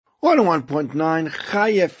101.9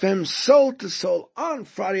 Chai FM, soul to soul, on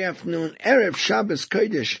Friday afternoon, Erev Shabbos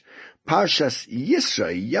Kodesh, Parshat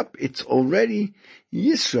Yitro. Yep, it's already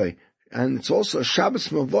Yitro, and it's also Shabbos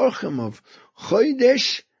Mavorchim of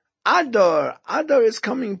Chodesh Adar. Adar is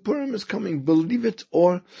coming, Purim is coming, believe it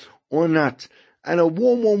or not. And a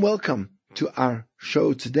warm welcome to our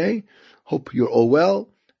show today. Hope you're all well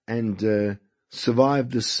and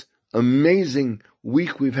survived this amazing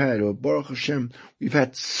week we've had, or Baruch Hashem, we've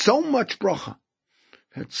had so much bracha,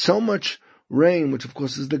 had so much rain, which of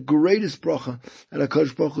course is the greatest bracha that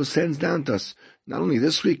HaKadosh Baruch Hu sends down to us. Not only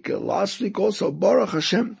this week, last week also, Baruch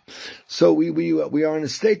Hashem. So we are in a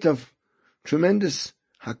state of tremendous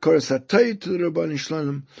hakaras hatov to the Rabbi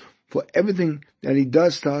Shalom for everything that he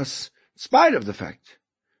does to us, in spite of the fact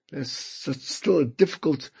there's still a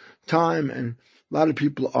difficult time and a lot of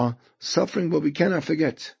people are suffering, but we cannot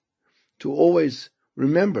forget to always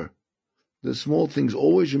remember the small things.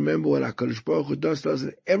 Always remember what HaKadosh Baruch Hu does to us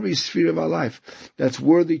in every sphere of our life that's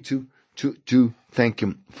worthy to thank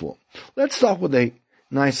Him for. Let's start with a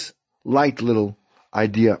nice, light little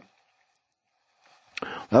idea.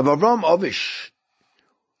 Rabbi Avram Avish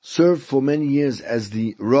served for many years as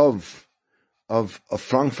the Rav of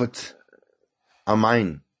Frankfurt am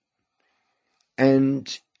Main.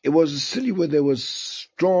 And it was a city where there was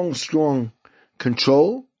strong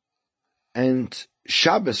control, and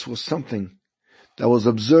Shabbos was something that was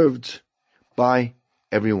observed by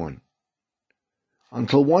everyone.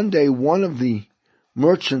 Until one day, one of the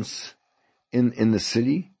merchants in the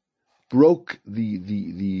city broke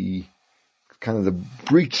the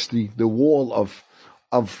breach, the wall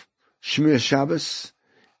of Shmir Shabbos,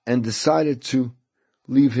 and decided to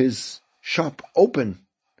leave his shop open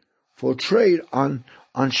for trade on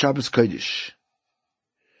Shabbos Kodesh.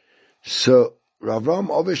 So Rav Avram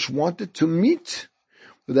Avish wanted to meet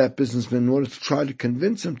with that businessman in order to try to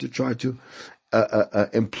convince him, to try to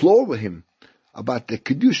implore with him about the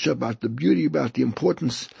kedusha, about the beauty, about the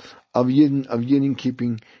importance of Yidden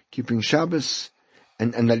keeping Shabbos,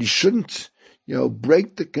 and that he shouldn't,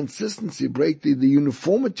 break the consistency, break the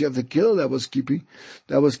uniformity of the killer that was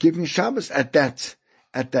keeping Shabbos at that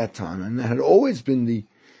time, and that had always been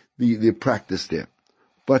the practice there.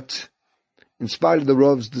 But in spite of the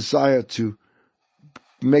Rav's desire to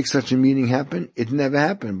make such a meeting happen, it never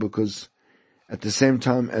happened, because at the same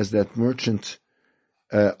time as that merchant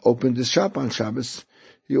opened his shop on Shabbos,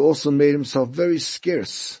 he also made himself very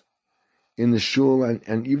scarce in the shul,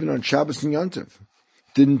 and even on Shabbos and Yom Tov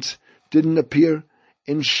didn't appear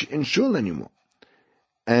in shul anymore.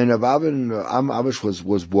 And Rav Avish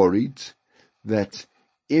was worried that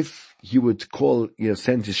if he would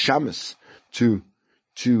send his shamus to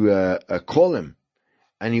call him,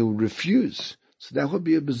 and he would refuse, so that would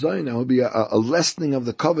be a bizayon, that would be a lessening of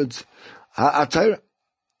the covered Torah.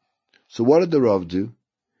 So what did the Rav do?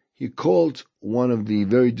 He called one of the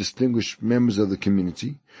very distinguished members of the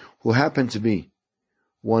community, who happened to be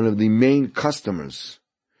one of the main customers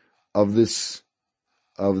of this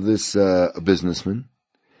businessman,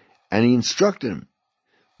 and he instructed him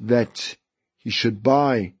that he should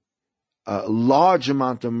buy a large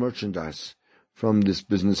amount of merchandise from this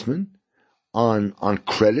businessman on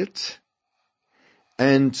credit.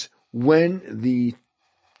 And when the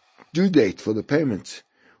due date for the payment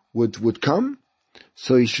would come,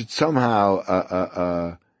 so he should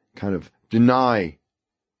somehow kind of deny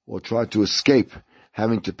or try to escape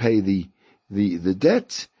having to pay the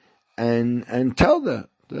debt, and tell the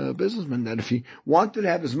businessman that if he wanted to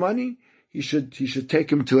have his money, he should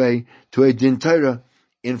take him to a din Torah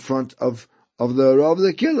in front of the Rav,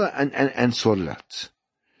 the killer, and sort it out.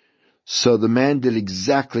 So the man did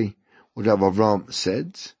exactly what Rav Avram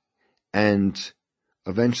said, and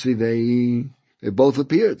eventually they both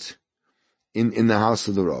appeared in the house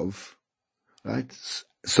of the Rav, right?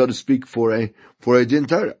 So to speak, for a din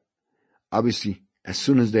Torah. Obviously, as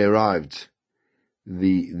soon as they arrived,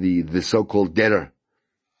 the so-called debtor,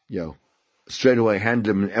 straight away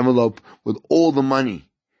handed him an envelope with all the money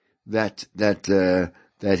that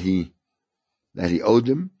he owed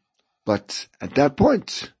him. But at that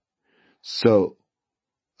point, so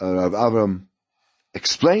Rav Avram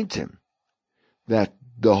explained to him that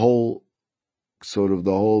the whole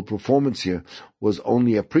performance here was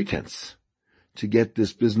only a pretense to get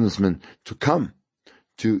this businessman to come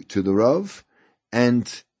to the Rav,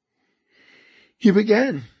 and he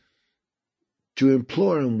began to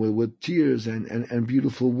implore him with tears and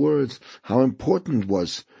beautiful words how important it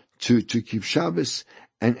was to keep Shabbos,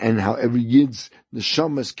 and how every Yid's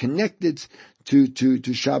neshama is connected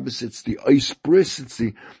to Shabbos. It's the ois bris,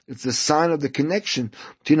 it's the sign of the connection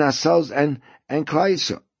between ourselves and Klal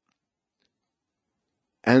Yisrael.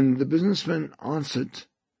 And the businessman answered,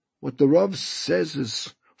 what the Rav says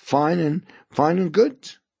is fine and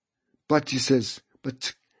good. But he says,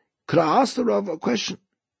 but could I ask the Rav a question?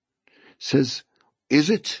 Says, is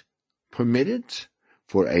it permitted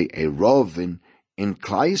for a Rav in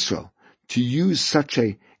Klal Yisrael to use such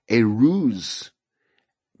a ruse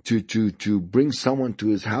to bring someone to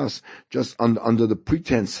his house just under the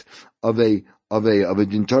pretense of a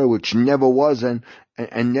din Torah which never was and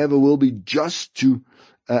never will be, just to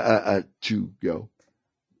be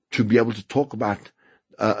able to talk about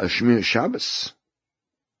Shmir Shabbos?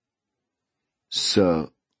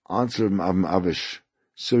 So, answer Avish,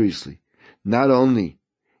 seriously, not only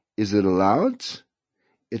is it allowed,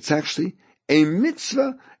 it's actually a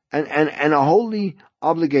mitzvah and a holy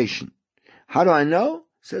obligation. How do I know?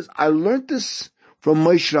 It says, I learned this from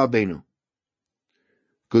Moshe Rabbeinu.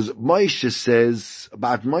 Because Moshe says,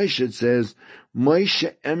 about Moshe, it says,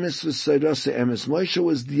 Moshe emes v'seirase emes. Moshe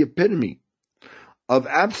was the epitome of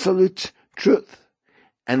absolute truth.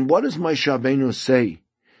 And what does Moshe Rabbeinu say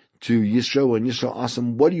to Yitro when Yitro asked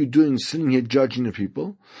him, what are you doing sitting here judging the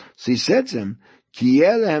people? So he said to him, Ki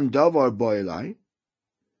elehem davar bo elai,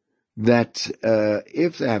 that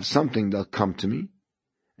if they have something, they'll come to me.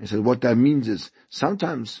 And so what that means is,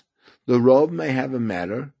 sometimes the Rav may have a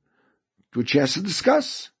matter which he has to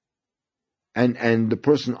discuss. And the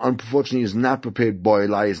person, unfortunately, is not prepared, bo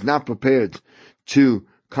elai, is not prepared to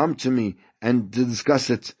come to me and to discuss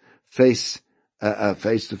it face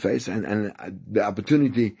to face, and the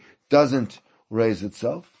opportunity doesn't raise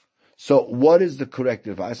itself. So what is the correct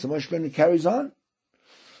advice? So Moshe Rabbeinu carries on.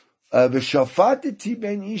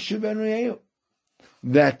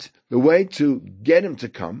 That the way to get him to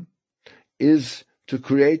come is to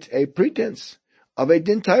create a pretense of a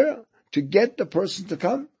din Torah, to get the person to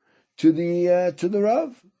come to the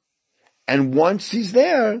Rav. And once he's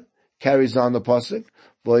there, carries on the pasuk,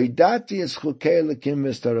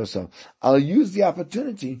 I'll use the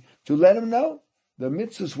opportunity to let him know the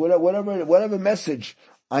mitzvahs, whatever message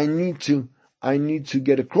I need to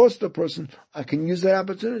get across to the person. I can use that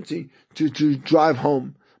opportunity to drive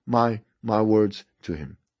home my words to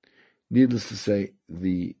him. Needless to say,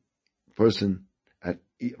 the person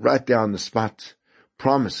right there on the spot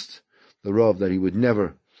promised the Rav that he would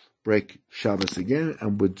never break Shabbos again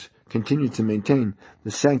and would continue to maintain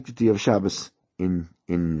the sanctity of Shabbos in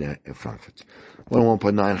Frankfurt.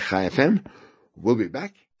 101.9 Chai FM. We'll be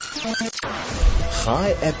back.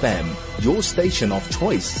 Chai FM, your station of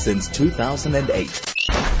choice since 2008.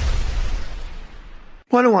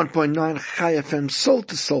 101.9 Chai FM, Soul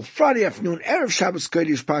to Soul, Friday afternoon, Erev Shabbos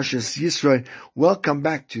Kodesh Parshat Yitro. Welcome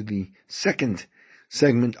back to the second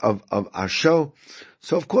segment of our show.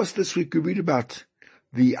 So, of course, this week we read about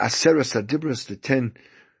the Aseres HaDibros, the 10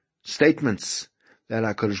 statements that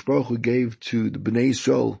HaKadosh Baruch Hu gave to the Bnei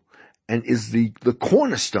Yisrael, and is the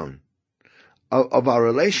cornerstone of our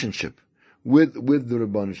relationship with the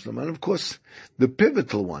Ribbon Shalom. And of course, the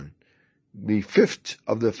pivotal one, the fifth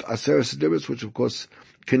of the Aseres HaDibros, which of course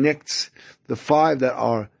connects the 5 that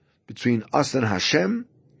are between us and Hashem,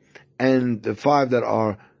 and the 5 that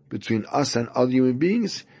are between us and other human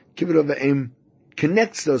beings. Kibbud Avim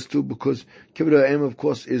connects those two, because Kibbud Avim, of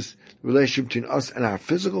course, is the relationship between us and our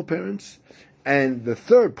physical parents, and the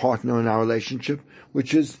third partner in our relationship,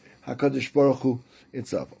 which is HaKadosh Baruch Hu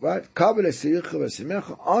itself. Right?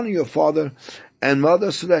 Honor your father and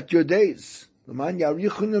mother, so that your days, so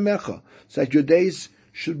that your days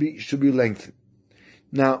should be lengthened.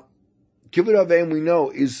 Now, Kibbud Avim, we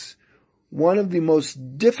know, is one of the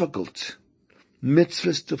most difficult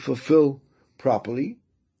mitzvahs to fulfill properly,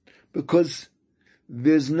 because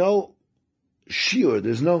there's no shiur,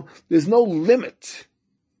 there's no limit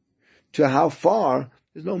to how far,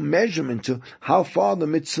 there's no measurement to how far the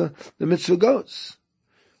mitzvah goes.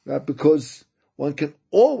 Right? Because one can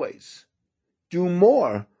always do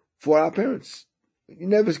more for our parents. You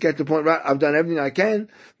never get to the point, right, I've done everything I can,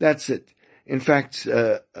 that's it. In fact,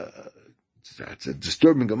 it's a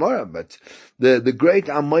disturbing Gemara, but the great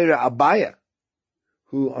Amoira Abaya,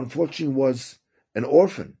 who unfortunately was an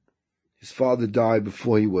orphan. His father died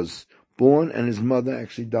before he was born, and his mother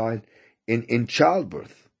actually died in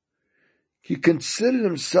childbirth. He considered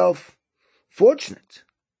himself fortunate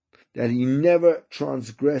that he never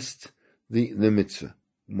transgressed the mitzvah,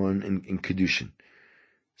 one in Kedushin.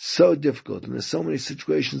 So difficult, and there's so many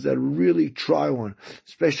situations that really try one,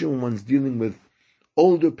 especially when one's dealing with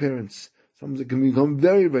older parents. Sometimes it can become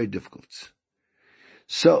very, very difficult.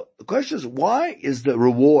 So the question is, why is the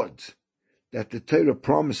reward that the Torah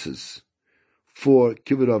promises for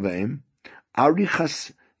Kibbud Avim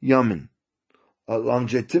arichas yamin,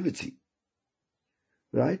 longevity,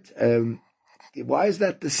 right? Why is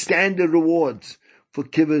that the standard rewards for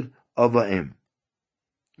Kibbud of Ha'im?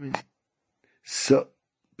 So,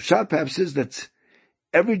 Parshat perhaps says that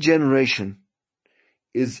every generation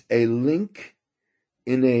is a link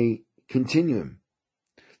in a continuum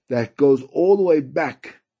that goes all the way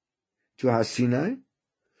back to Har Sinai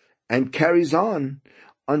and carries on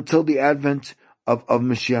until the advent of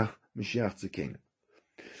Mashiach Tzidkenu.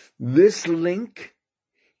 This link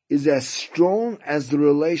is as strong as the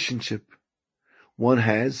relationship one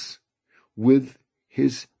has with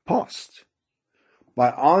his past.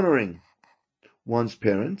 By honoring one's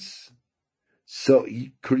parents, so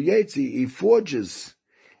he forges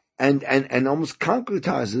and almost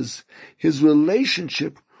concretizes his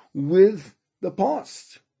relationship with the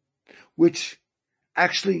past, which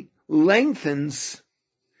actually lengthens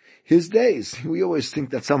his days. We always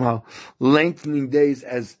think that somehow lengthening days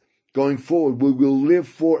as going forward, we will live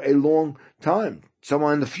for a long time, somehow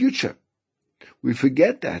in the future. We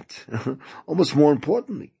forget that. Almost more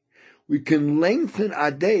importantly, we can lengthen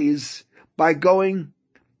our days by going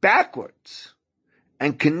backwards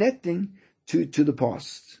and connecting to the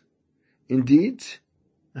past. Indeed,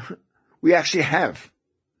 we actually have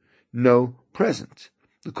no present,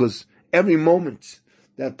 because every moment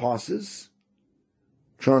that passes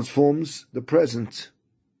transforms the present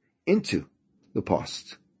into the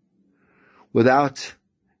past. Without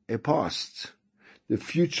a past, the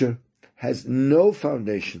future has no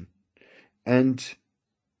foundation and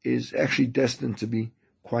is actually destined to be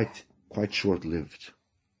quite short-lived.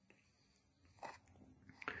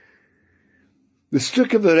 The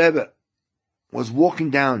Stricker Rebbe was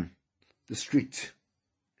walking down the street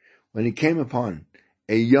when he came upon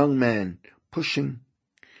a young man pushing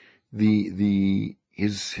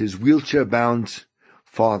his wheelchair-bound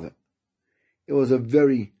father. It was a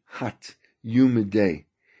very hot, humid day,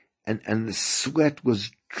 and the sweat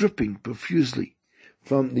was dripping profusely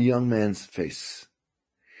from the young man's face.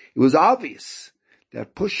 It was obvious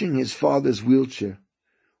that pushing his father's wheelchair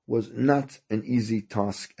was not an easy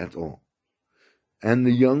task at all. And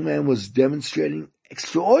the young man was demonstrating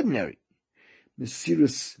extraordinary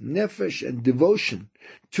mesirus nefesh and devotion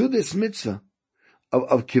to this mitzvah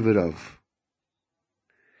of Kibbud.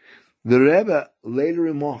 The Rebbe later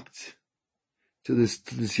remarked to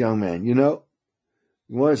this young man, the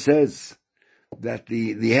Gemara says that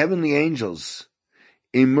the heavenly angels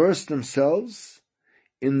immerse themselves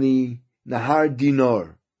in the Nahar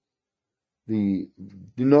Dinor, the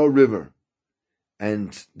Dinor River.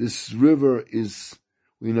 And this river is,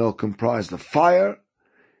 we know, comprised of fire,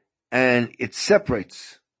 and it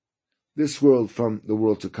separates this world from the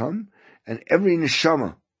world to come, and every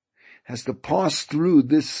neshama has to pass through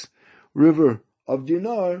this river of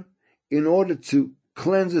Dinar in order to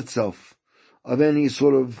cleanse itself of any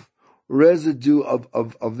sort of residue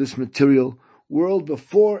of this material world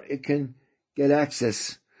before it can get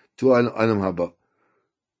access to Olam Haba.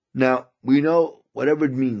 Now, we know whatever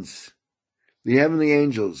it means. The heavenly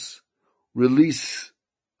angels release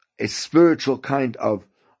a spiritual kind of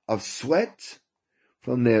sweat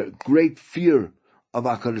from their great fear of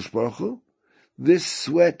HaKadosh Baruch Hu. This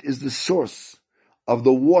sweat is the source of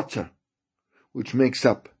the water which makes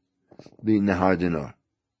up the Nahar Dinar.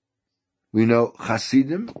 We know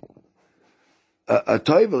Hasidim, a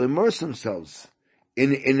toivel, immerse themselves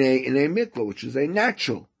in a mikvah, which is a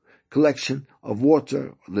natural collection of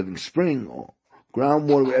water, living spring, or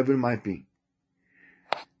groundwater, wherever it might be.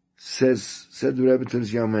 Said the Rebbe to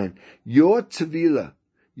this young man, your tevilah,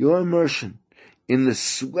 your immersion in the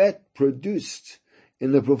sweat produced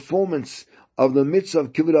in the performance of the mitzvah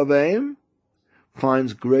of Kibbud Av V'Eim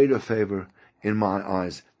finds greater favor in my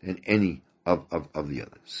eyes than any of the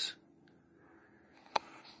others.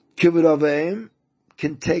 Kibbud Av V'Eim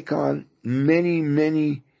can take on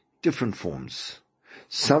many different forms.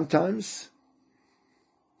 Sometimes,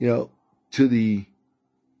 to the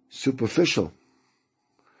superficial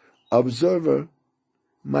observer,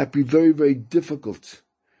 might be very difficult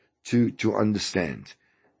to understand.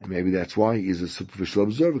 And maybe that's why he is a superficial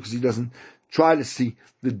observer, because he doesn't try to see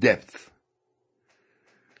the depth.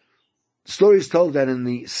 The story is told that in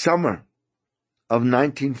the summer of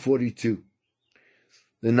 1942,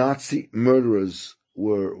 the Nazi murderers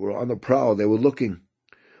were on the prowl. They were looking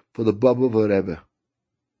for the Baba Rebbe,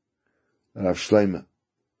 Rav Shlomo,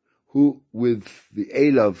 who, with the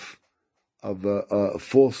aid of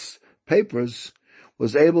false papers,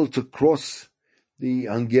 was able to cross the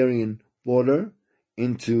Hungarian border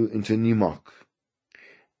into Nimak.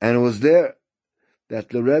 And it was there that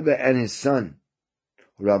the Rebbe and his son,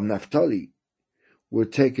 Rav Naftali, were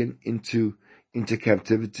taken into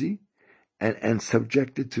captivity and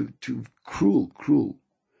subjected to cruel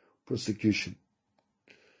persecution.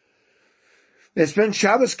 They spent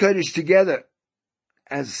Shabbos Kodesh together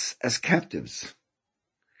as captives,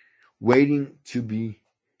 waiting to be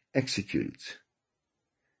executed.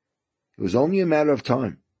 It was only a matter of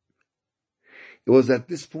time. It was at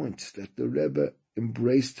this point that the Rebbe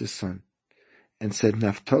embraced his son and said,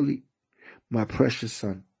 Naphtali, my precious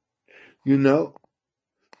son, you know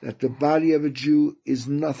that the body of a Jew is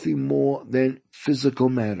nothing more than physical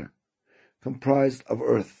matter, comprised of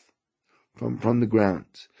earth from the ground.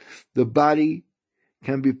 The body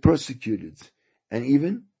can be persecuted and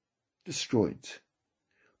even destroyed.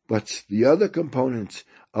 But the other component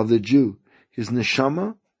of the Jew, his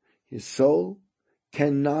neshama, his soul,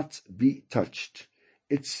 cannot be touched.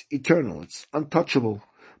 It's eternal. It's untouchable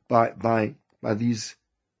by these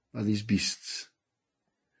beasts.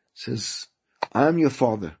 It says, I am your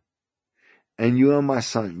father, and you are my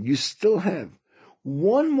son. You still have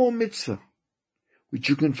one more mitzvah which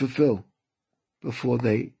you can fulfill before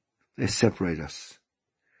they separate us.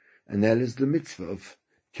 And that is the mitzvah of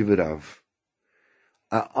Kivirav.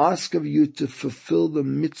 I ask of you to fulfill the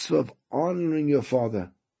mitzvah of honoring your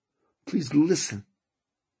father. Please listen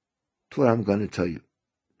to what I'm going to tell you. It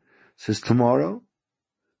says tomorrow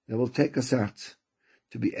they will take us out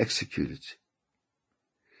to be executed.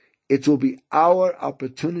 It will be our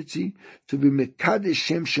opportunity to be Mekadesh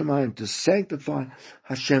Shem Shemayim, to sanctify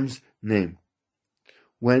Hashem's name.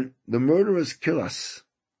 When the murderers kill us,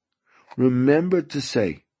 remember to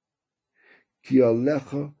say, Ki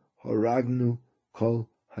alecha haragnu kol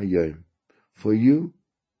hayom. For you,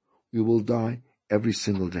 we will die every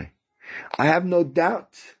single day. I have no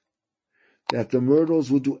doubt that the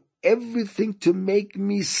murderers will do everything to make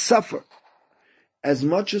me suffer as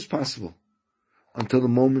much as possible until the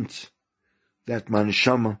moment that my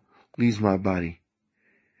neshama leaves my body.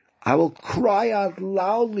 I will cry out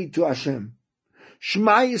loudly to Hashem,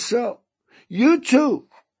 Shema Yisrael. You too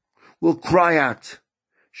will cry out,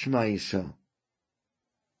 Shema Yisrael.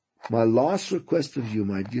 My last request of you,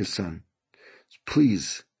 my dear son, is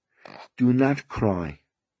please do not cry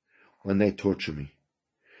when they torture me,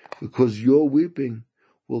 because your weeping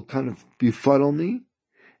will kind of befuddle me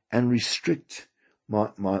and restrict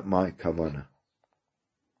my kavanah.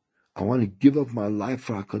 I want to give up my life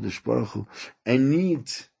for HaKadosh Baruch Hu and need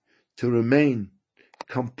to remain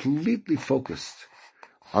completely focused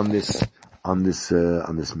on this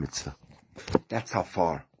mitzvah. That's how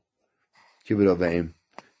far Kibbutz Avim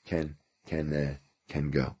can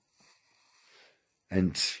go.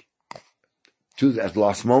 And to that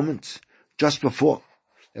last moment, just before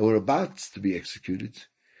they were about to be executed,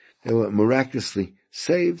 they were miraculously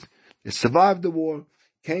saved. They survived the war,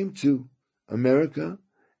 came to America,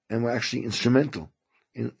 and were actually instrumental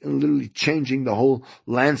in literally changing the whole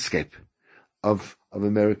landscape of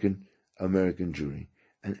American Jewry.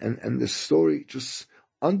 And the story just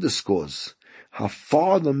underscores how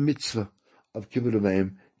far the mitzvah of Kibbutz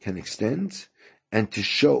Avim can extend, and to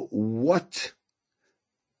show what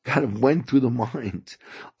kind of went through the mind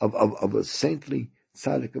of a saintly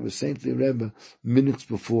tzaddik, of a saintly Rebbe, minutes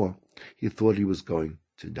before he thought he was going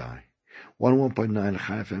to die. 101.9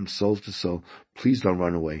 Chai FM, soul to soul. Please don't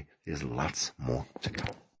run away. There's lots more to go.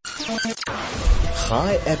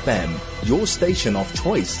 Chai FM, your station of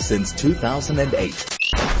choice since 2008.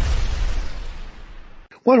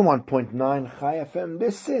 101.9 Chai FM.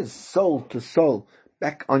 This is Soul to Soul.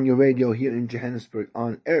 Back on your radio here in Johannesburg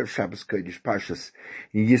on Erev Shabbos Kodesh Parshat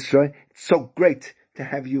Yitro. It's so great to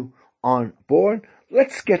have you on board.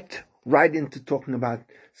 Let's get right into talking about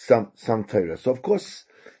some Torah. So, of course,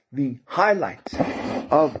 the highlight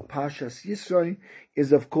of Parshat Yitro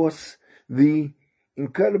is, of course, the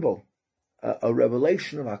incredible a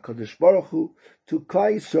revelation of HaKadosh Baruch Hu to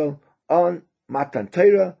Klal Yisrael on Matan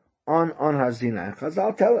Torah, on Har Sinai. And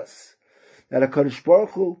Chazal tell us that HaKadosh Baruch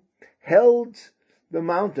Hu held the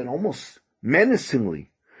mountain almost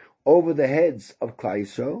menacingly over the heads of Klal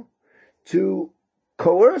Yisrael to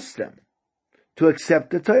coerce them to accept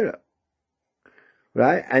the Torah.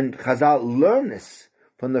 Right? And Chazal learn this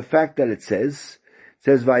from the fact that it says,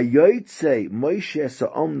 Vayoytze Moshe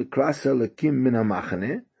sa'om nikrasa lakim min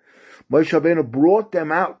ha'machane. Moshe Rabbeinu brought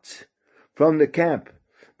them out from the camp.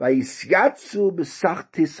 Vayisyatzu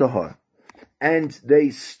b'sachti sahar. And they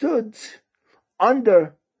stood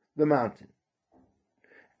under the mountain.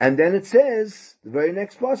 And then it says, the very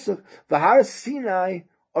next pasuk, V'har Sinai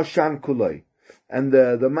oshan kuloi. And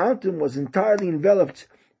the mountain was entirely enveloped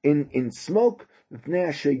in smoke,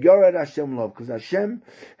 because Hashem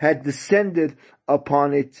had descended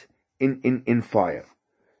upon it in fire.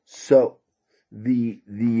 So the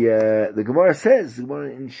Gemara says, the Gemara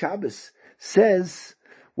in Shabbos says,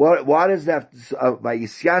 what is that? By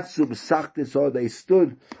Yisyatsu b'sachtis, or they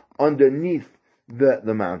stood underneath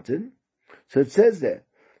the mountain. So it says there.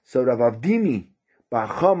 So Rav Avdimi Bar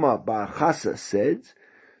Chama Bar Chasa said,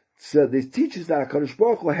 so this teaches that HaKadosh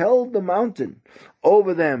Baruch Hu held the mountain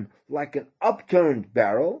over them like an upturned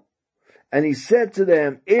barrel, and he said to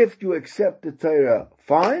them, if you accept the Torah,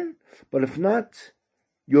 fine, but if not,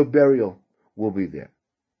 your burial will be there.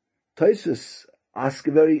 Tosfos asks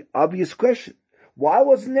a very obvious question. Why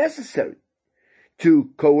was it necessary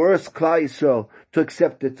to coerce Klal Yisrael to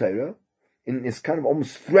accept the Torah in this kind of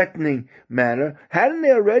almost threatening manner? Hadn't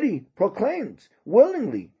they already proclaimed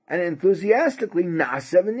willingly and enthusiastically,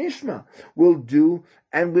 Na'aseh v'nishma, we'll do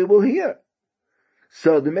and we will hear?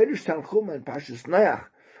 So the Medrash Tanchuma in Parshas Noach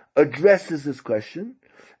addresses this question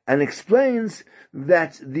and explains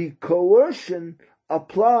that the coercion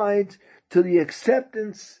applied to the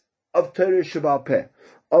acceptance of Torah Sheba'al Peh,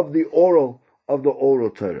 of the oral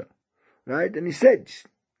Torah, right? And he said,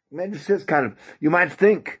 Medrash says kind of, you might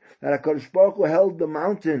think that HaKadosh Baruch Hu held the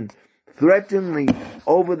mountain threateningly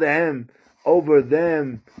over them,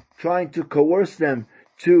 trying to coerce them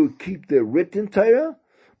to keep the written Torah,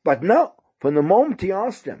 but no, from the moment he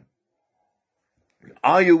asked them,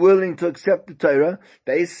 are you willing to accept the Torah?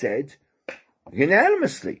 They said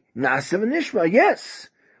unanimously, Na'aseh v'nishma, yes,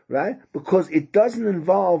 right? Because it doesn't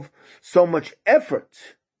involve so much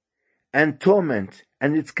effort and torment,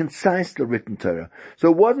 and it's concise, the written Torah.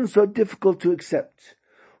 So it wasn't so difficult to accept.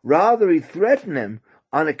 Rather, he threatened them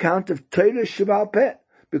on account of Torah Sheba'al Peh,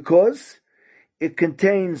 because it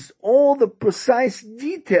contains all the precise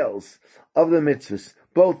details of the mitzvahs,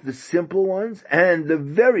 both the simple ones and the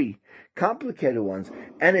very complicated ones,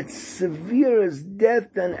 and it's severe as death,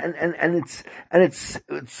 and it's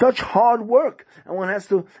such hard work, and one has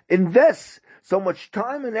to invest so much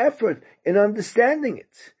time and effort in understanding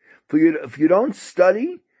it. If you don't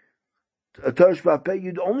study Torah Sheba'al Peh,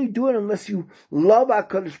 you'd only do it unless you love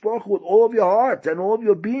HaKadosh Baruch Hu with all of your heart and all of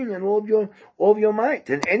your being and all of your might.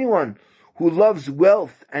 And anyone who loves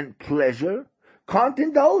wealth and pleasure can't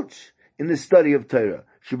indulge in the study of Torah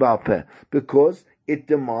Sheba'al Peh, because it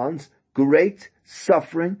demands great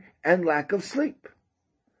suffering and lack of sleep.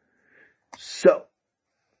 So,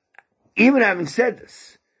 even having said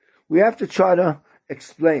this, we have to try to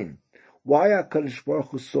explain why HaKadosh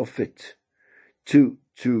Baruch Hu saw fit to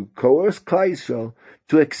coerce Klal Yisrael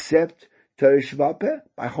to accept Torah Sheba'al Peh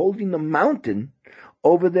by holding the mountain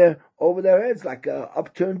over their heads like a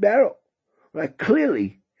upturned barrel. Right?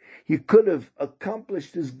 Clearly, he could have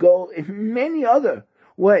accomplished his goal in many other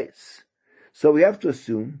ways. So we have to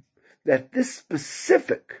assume that this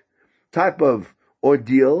specific type of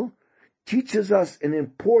ordeal teaches us an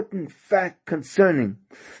important fact concerning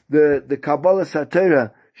the Kabbalah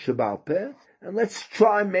HaTorah Sheba'al Peh, and let's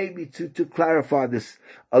try maybe to clarify this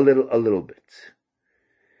a little bit.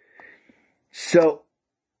 So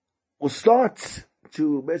we'll start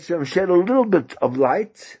to shed a little bit of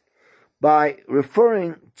light by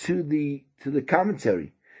referring to the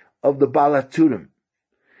commentary of the Baal HaTurim.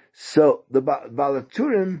 So the Baal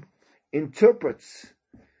HaTurim interprets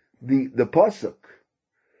the pasuk,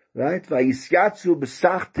 right? Vayisyatzu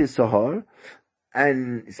b'sachti sahar,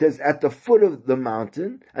 and it says at the foot of the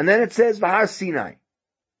mountain, and then it says V'har Sinai.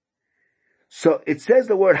 So it says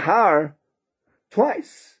the word har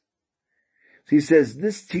twice. So he says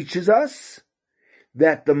this teaches us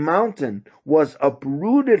that the mountain was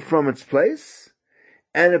uprooted from its place,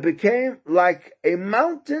 and it became like a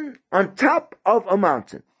mountain on top of a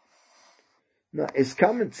mountain. Now, his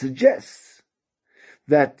comment suggests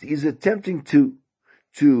that he's attempting to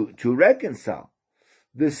reconcile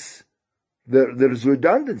this. There's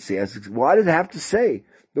redundancy. Why did it have to say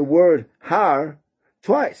the word har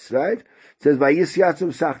twice, right? It says Vayisyatzu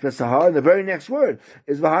b'sachta sahar, and the very next word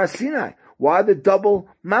is V'har Sinai. Why the double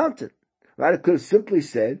mountain? Right? It could have simply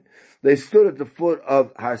said they stood at the foot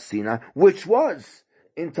of Har Sinai, which was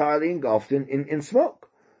entirely engulfed in smoke.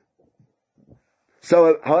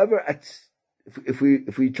 So, however, if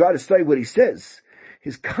we try to study what he says,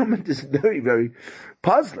 his comment is very, very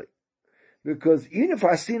puzzling. Because even if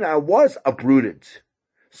Har Sinai was uprooted,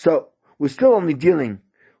 so we're still only dealing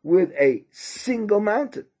with a single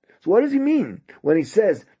mountain. So what does he mean when he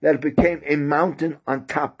says that it became a mountain on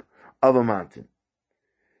top of a mountain?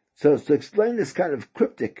 So to explain this kind of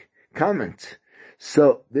cryptic comment,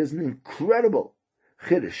 so there's an incredible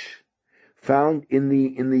chiddush found in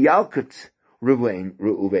the Yalkut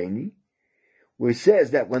Reuveni, where it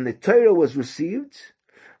says that when the Torah was received,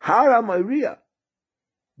 Har HaMoriah,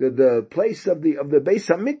 the place of the Beis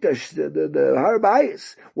HaMikdash, the Har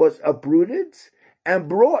Bayis, was uprooted and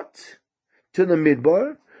brought to the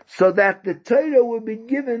Midbar, so that the Torah would be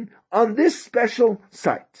given on this special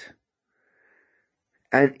site.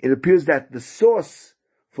 And it appears that the source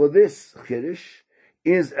for this Chiddush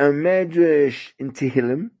is a Medrash in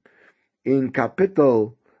Tehillim, in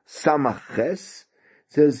Kapitel Samach Ches.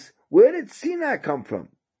 It says, where did Sinai come from?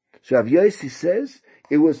 So Rav Yossi says,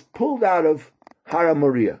 it was pulled out of Hara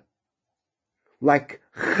Moriah. Like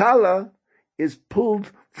challah is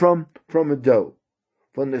pulled from a dough.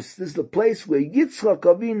 This is the place where Yitzchak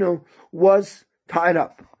Avinu was tied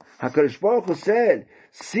up. HaKadosh Baruch Hu said,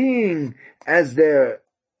 seeing as their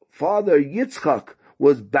father Yitzchak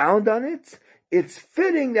was bound on it, it's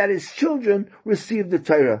fitting that his children receive the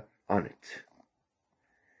Torah on it.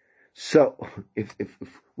 So, if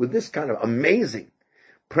with this kind of amazing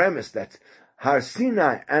premise that Har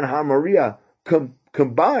Sinai and Har Moriah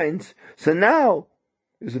combined, so now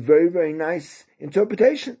there's a very, very nice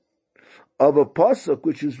interpretation of a pasuk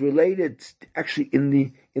which is related actually in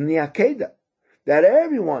the Akedah, that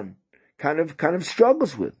everyone kind of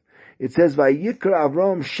struggles with. It says, Vayikra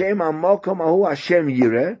Avram Shem HaMokom Ahu Hashem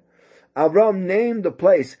Yireh. Avram named the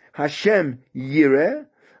place Hashem Yireh,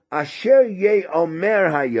 Asher Yeh Omer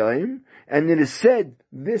Hayom, and it is said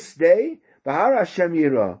this day, Bahar Hashem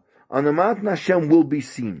Yireh, on the mountain Hashem will be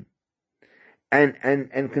seen.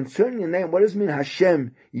 And concerning the name, what does it mean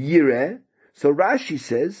Hashem Yireh? So Rashi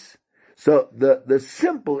says, so the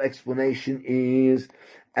simple explanation is,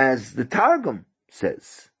 as the Targum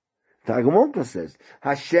says, Targum Onka says,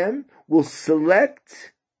 Hashem will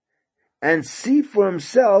select and see for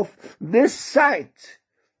himself this site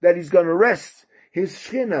that he's going to rest his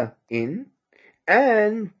Shekhinah in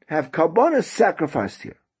and have Karbonos sacrificed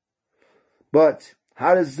here. But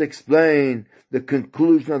how does it explain the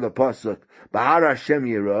conclusion of the pasuk? Bahar Hashem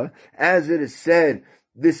Yirah, as it is said,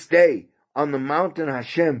 this day on the mountain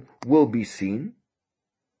Hashem will be seen.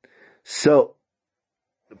 So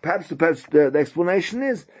perhaps the explanation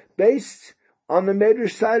is based on the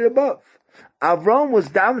Medrash side above. Avram was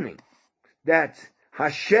davening that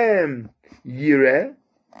Hashem Yireh,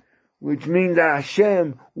 which means that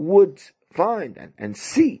Hashem would find and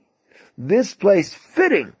see this place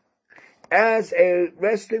fitting as a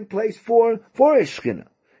resting place for a Shekhinah,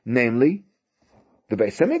 namely the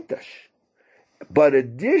Beis Hamikdash. But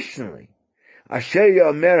additionally, Asher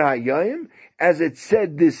Yomer Hayom, as it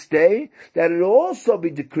said this day, that it also be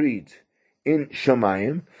decreed in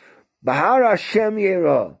Shamayim, Bahar Hashem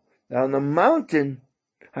Yirah, that on the mountain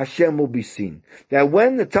Hashem will be seen. That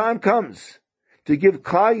when the time comes to give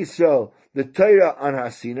Klal Yisrael the Torah on Har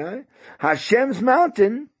Sinai, Hashem's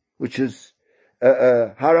mountain, which is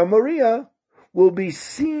Har Moriah, will be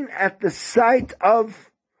seen at the site of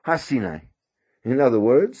Har Sinai. In other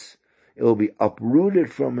words, it will be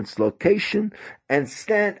uprooted from its location and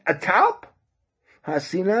stand atop Har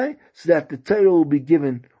Sinai, so that the Torah will be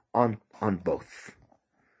given on both.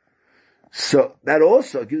 So that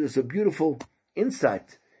also gives us a beautiful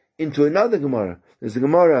insight into another Gemara. There's a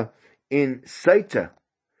Gemara in Saita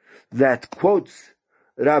that quotes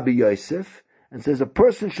Rabbi Yosef and says a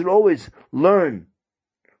person should always learn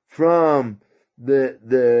from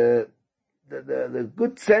the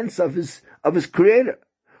good sense of his Creator.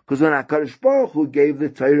 Because when HaKadosh Baruch Hu gave the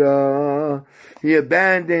Torah, he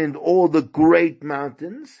abandoned all the great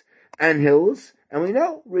mountains and hills, and we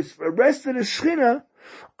know rested his Shekhinah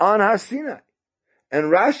on Har Sinai.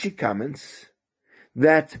 And Rashi comments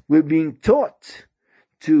that we're being taught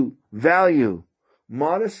to value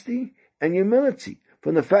modesty and humility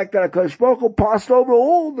from the fact that HaKadosh Baruch Hu passed over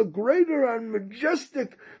all the greater and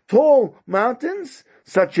majestic tall mountains,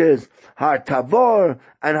 such as Har Tavor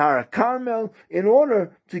and Har Carmel, in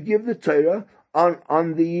order to give the Torah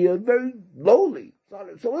on the very lowly,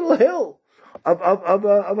 it's a little hill of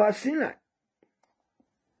Har Sinai.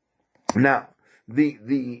 Now,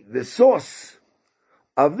 the source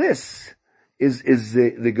of this is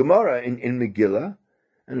the Gemara in Megillah,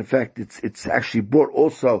 and in fact it's actually brought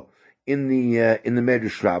also in the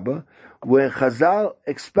Medrash Rabbah, where Chazal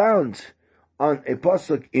expound on a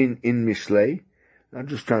pasuk in Mishlei. I'll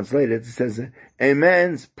just translate it. It says, a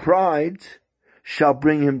man's pride shall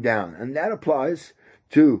bring him down. And that applies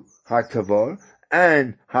to Har Tavor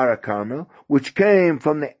and Har Carmel, which came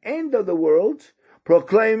from the end of the world,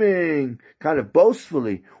 proclaiming kind of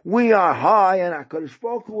boastfully, we are high and HaKadosh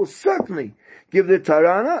Baruch Hu will certainly give the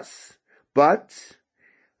Torah on us. But,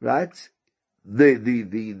 right,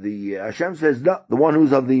 the Hashem says, no, the one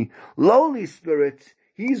who's of the lowly spirit,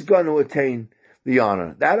 he's going to attain the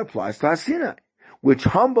honor. That applies to Har Sinai, which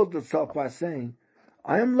humbled itself by saying,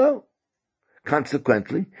 I am low.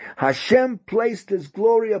 Consequently, Hashem placed his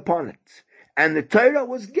glory upon it, and the Torah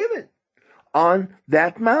was given on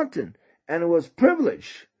that mountain, and it was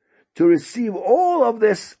privileged to receive all of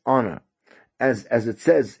this honor. As it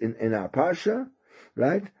says in our Parsha,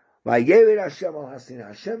 right? Vayered Hashem al Har Sinai.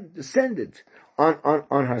 Hashem descended on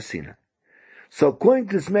Har Sinai. So according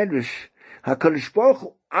to this Medrash, HaKadosh Baruch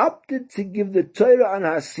Hu opted to give the Torah on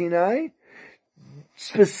Har Sinai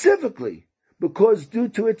specifically because due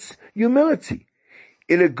to its humility.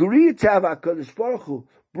 It agreed to have HaKadosh Baruch Hu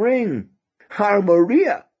bring Har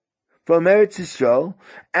Moriah from Eretz Yisrael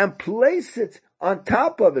and place it on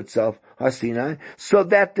top of itself, Har Sinai, so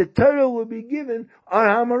that the Torah will be given on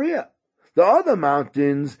Har Moriah. The other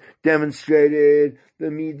mountains demonstrated the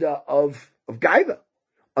midah of gaiva,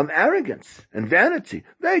 of arrogance and vanity.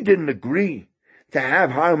 They didn't agree to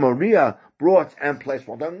have Har Moriah brought and placed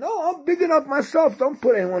on them. No, I'm big enough myself. Don't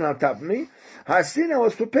put anyone on top of me. Har Sinai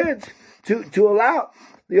was prepared to allow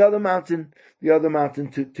the other mountain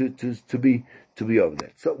to be over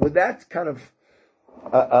there. So with that kind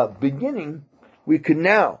of beginning, we can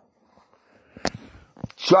now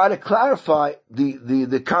try to clarify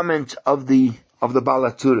the comment of the Baal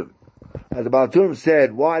HaTurim. As the Baal HaTurim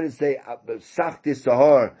said, why does it say Sachti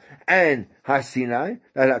Sahar and Har Sinai?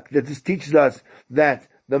 That this teaches us that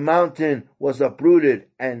the mountain was uprooted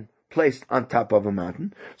and placed on top of a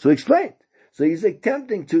mountain. So he explained. So he's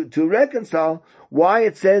attempting to reconcile why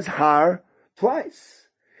it says Har twice.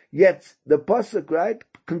 Yet the pasuk, right,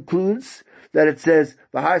 concludes that it says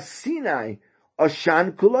Har Sinai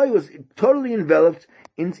Ashan Kuloi was totally enveloped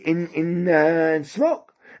in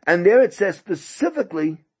smoke, and there it says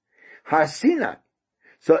specifically Har Sinai.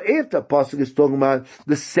 So if the pasuk is talking about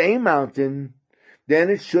the same mountain, then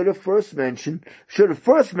it should have first mentioned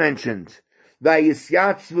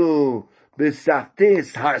Vayisyatzu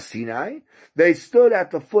b'sachtis Har Sinai. They stood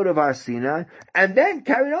at the foot of Har Sinai, and then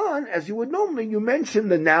carried on as you would normally. You mention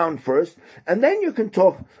the noun first, and then you can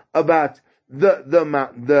talk about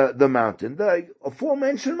the mountain. The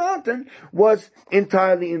aforementioned mountain was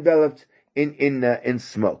entirely enveloped in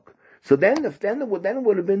smoke. So then it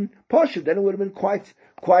would have been Parshat. Then it would have been quite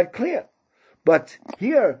clear. But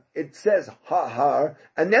here it says Har,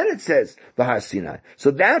 and then it says the Har Sinai.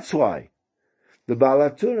 So that's why the Baal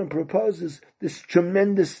HaTurim proposes this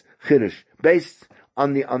tremendous chiddush based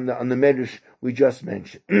on the medrash we just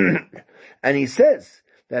mentioned, and he says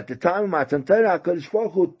that at the time of Matan Torah, HaKadosh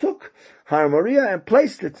Baruch Hu took Har Moriah and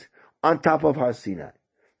placed it on top of Har Sinai.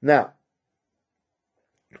 Now,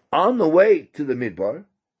 on the way to the Midbar,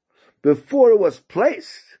 before it was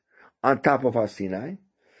placed on top of Har Sinai,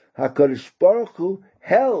 HaKadosh Baruch Hu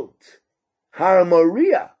held Har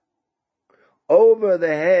Moriah over the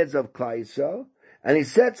heads of Klal Yisrael, and he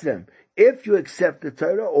said to them, if you accept the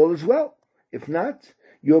Torah, all is well. If not,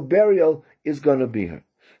 your burial is going to be here.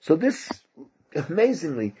 So this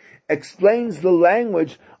amazingly explains the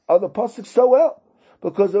language of the pasuk so well,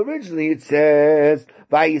 because originally it says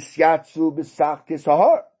Vayisyatzu b'sachtis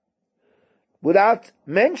Har, without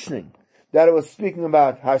mentioning that it was speaking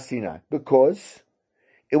about Har Sinai, because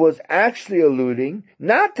it was actually alluding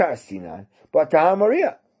not to Har Sinai but to Har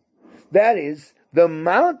Moriah. That is, the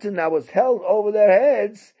mountain that was held over their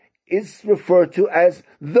heads is referred to as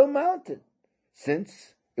the mountain,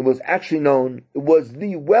 since it was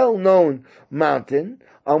the well-known mountain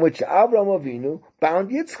on which Avraham Avinu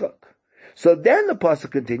bound Yitzchak. So then the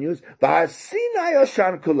pasuk continues, Har Sinai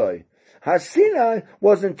Ashan Kuloi. Har Sinai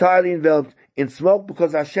was entirely enveloped in smoke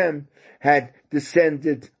because Hashem had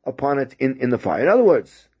descended upon it in the fire. In other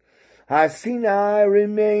words, Har Sinai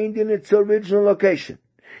remained in its original location.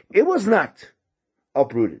 It was not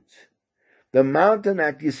uprooted. The mountain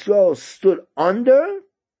that Yisrael stood under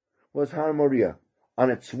was Har Moriah, on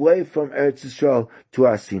its way from Eretz Yisrael to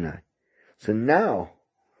Har Sinai. So now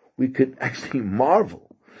we could actually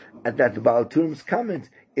marvel at that. The Baal HaTurim's comment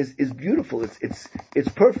is beautiful. It's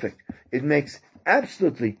perfect. It makes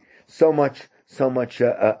absolutely so much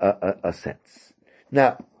sense.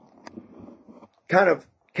 Now, kind of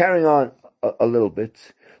carrying on a little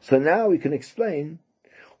bit. So now we can explain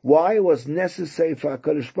why it was necessary for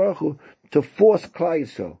HaKadosh Baruch Hu to force Klal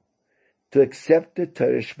Yisrael to accept the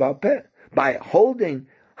Torah Sheba'al Peh by holding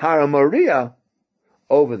Har Moriah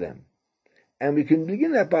over them. And we can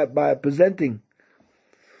begin that by presenting,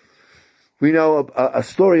 we know a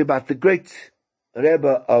story about the great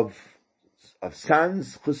Rebbe of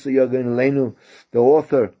Sanz, Chusay Yogan Leinu, the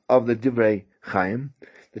author of the Divrei Chaim.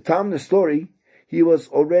 The time of the story, he was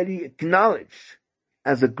already acknowledged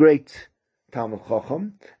as a great Talmud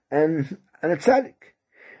Chacham and a tzaddik.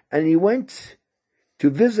 And he went to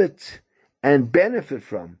visit and benefit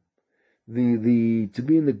from to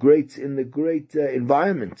be in the great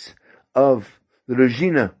environment of the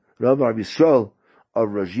Regina, Rabbi Yisrael of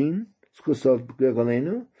Rajin,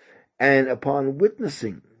 and upon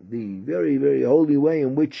witnessing the very, very holy way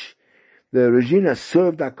in which the Regina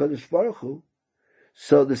served HaKadosh Baruch Hu,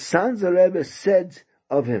 So the sons of Rebbe said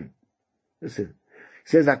of him, listen, he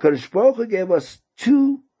says, HaKadosh Baruch Hu gave us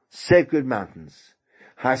two sacred mountains,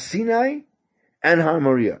 Har Sinai and Har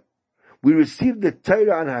Moriah. We received the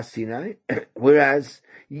Torah on Har Sinai, whereas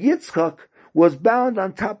Yitzchak was bound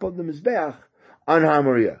on top of the Mizbeach on Har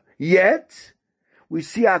Moriah. Yet, we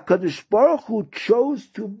see HaKadosh Baruch Hu chose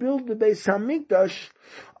to build the Beis HaMikdash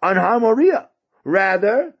on Har Moriah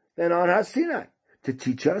rather than on Har Sinai, to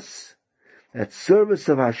teach us that service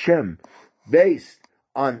of Hashem based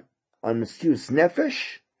on Mesiras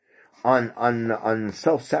Nefesh, on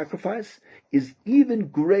self-sacrifice, is even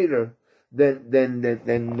greater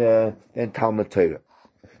than Talmud Torah.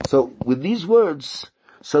 So with these words,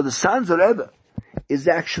 so the sons of Rebbe is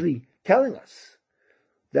actually telling us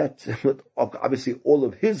that, with obviously all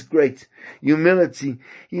of his great humility,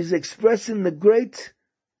 he's expressing the great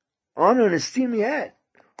honor and esteem he had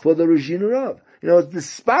for the Rishon Rav.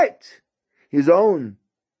 Despite his own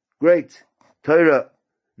great Torah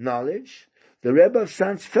knowledge, the Rebbe of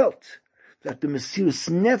Sanz felt that the Mesiras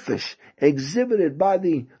Nefesh exhibited by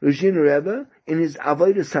the Rishon Rebbe in his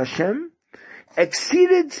Avodas Hashem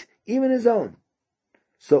exceeded even his own.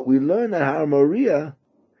 So we learn that Har Moriah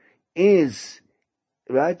is,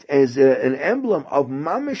 right, as an emblem of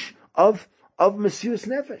mamish of Mesiras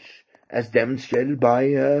Nefesh, as demonstrated by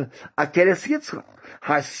Akeres Yitzchak.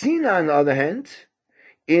 Har Sinai, on the other hand,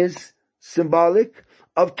 is symbolic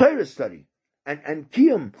of Torah study and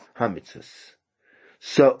Kiyum HaMitzvos.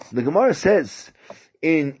 So the Gemara says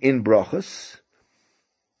in Brachos,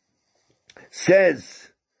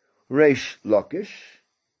 says Reish Lakish,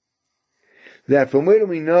 that from where do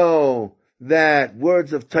we know that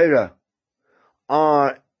words of Torah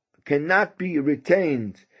cannot be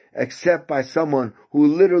retained except by someone who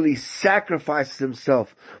literally sacrificed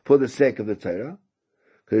himself for the sake of the Torah?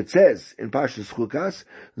 Because it says in Parshat Chukas,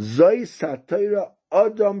 Zoi Satorah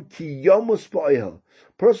Adam ki yomus ba'ohel,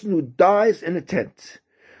 person who dies in a tent.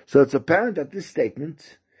 So it's apparent that this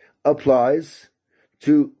statement applies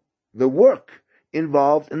to the work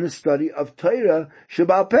involved in the study of Torah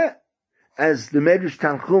Sheba'al Peh. As the Medrash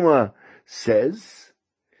Tanchuma says,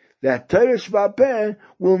 that Torah Sheba'al Peh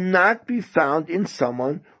will not be found in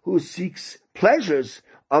someone who seeks pleasures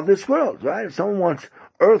of this world, right? If someone wants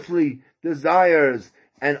earthly desires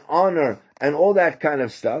and honor and all that kind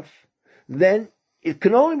of stuff, then it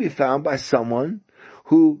can only be found by someone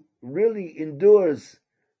who really endures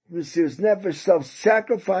Mesiras Nefesh,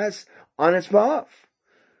 self-sacrifice on its behalf,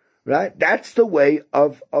 right? That's the way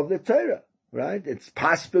of the Torah, right? It's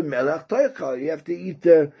paspe melech toichal. You have to eat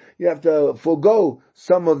you have to forego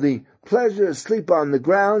some of the pleasures, sleep on the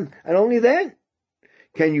ground, and only then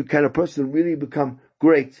can a person really become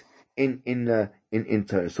great in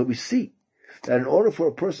Torah. So we see that in order for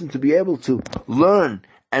a person to be able to learn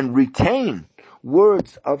and retain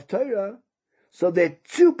words of Torah, so there are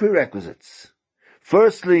two prerequisites.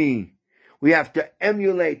 Firstly, we have to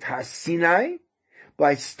emulate Har Sinai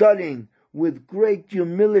by studying with great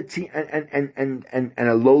humility and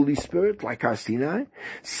a lowly spirit like Har Sinai.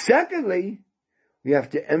 Secondly, we have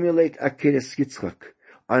to emulate Akeres Yitzchak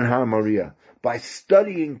on Har Moriah by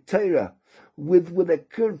studying Torah with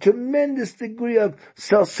a tremendous degree of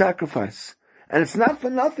self-sacrifice. And it's not for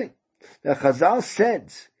nothing. The Chazal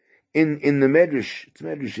said in the Medrash, it's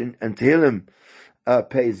Medrash in Tehillim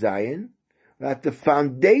Pei Zayin, that the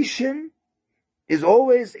foundation is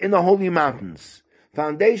always in the holy mountains.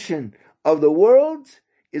 Foundation of the world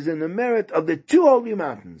is in the merit of the two holy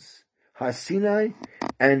mountains, Har Sinai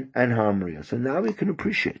and Har Moriah. So now we can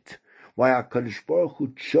appreciate why HaKadosh Baruch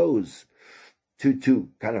Hu chose to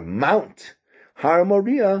kind of mount Har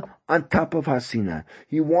Moriah on top of Har Sinai.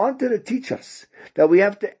 He wanted to teach us that we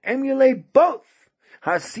have to emulate both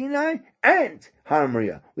Har Sinai and Har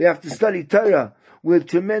Moriah. We have to study Torah with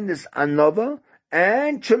tremendous anova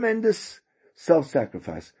and tremendous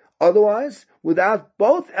self-sacrifice. Otherwise, without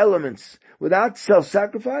both elements, without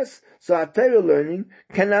self-sacrifice, so our Torah learning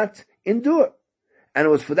cannot endure. And it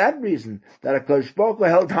was for that reason that HaKadosh Baruch Hu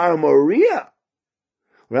held Har Moriah,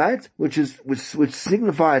 right? Which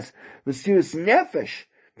signifies Mesiras Nefesh,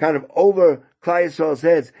 kind of over Klal Yisrael's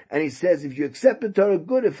heads. And he says, if you accept the Torah,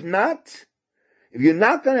 good. If you're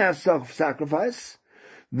not going to have self-sacrifice,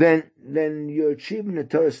 then your achievement in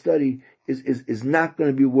Torah study is not going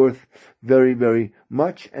to be worth very, very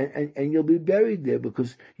much, and you'll be buried there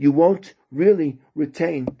because you won't really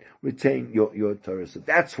retain your Torah. So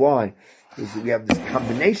that's why we have this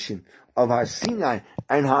combination of Har Sinai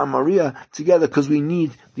and Har Moriah together, because we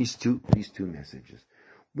need these two messages.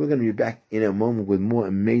 We're going to be back in a moment with more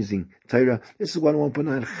amazing Torah. This is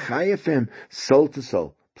 101.9 Chai FM, soul to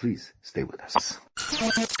soul. Please stay with us.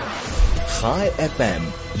 Chai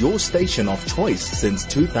FM, your station of choice since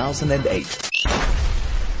 2008.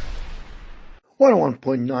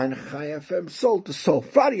 101.9 Chai FM, soul to soul,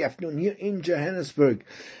 Friday afternoon here in Johannesburg.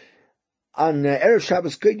 On Erev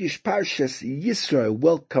Shabbos Kodesh Parshat Yitro.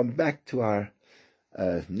 Welcome back to our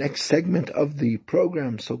next segment of the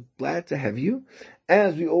program. So glad to have you,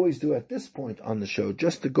 as we always do at this point on the show,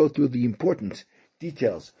 just to go through the important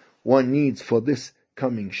details one needs for this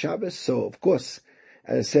coming Shabbos. So, of course,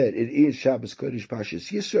 as I said, it is Shabbos Kodesh Parshat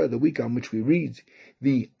Yitro, the week on which we read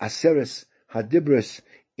the Aseres Hadibros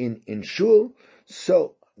in Shul.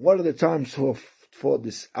 So, what are the times for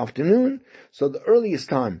this afternoon? So, the earliest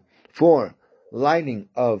time for lighting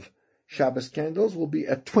of Shabbos candles will be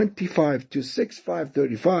at 25 to 6,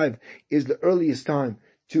 5:35 is the earliest time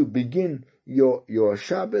to begin your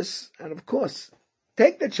Shabbos. And of course,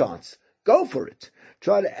 take the chance, go for it.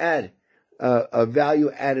 Try to add a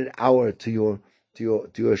value-added hour to your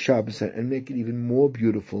Shabbos and make it even more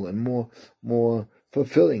beautiful and more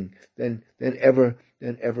fulfilling than ever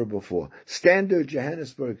before. Standard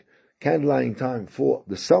Johannesburg candlelighting time for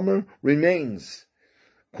the summer remains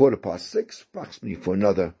 6:15, approximately for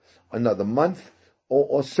another month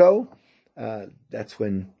or so. That's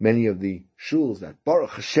when many of the shuls that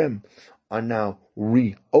Baruch Hashem are now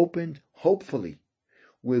reopened, hopefully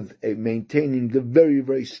with maintaining the very,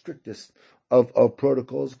 very strictest of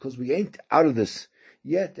protocols, because we ain't out of this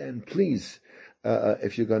yet. And please,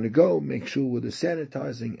 if you're going to go, make sure with the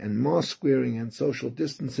sanitizing and mask wearing and social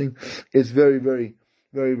distancing is very, very,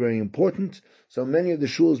 very, very important. So many of the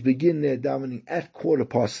shuls begin their davening at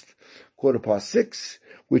 6:15,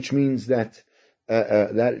 which means that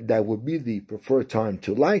that would be the preferred time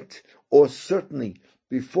to light, or certainly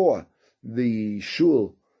before the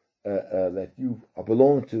shul that you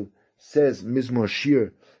belong to says Mizmor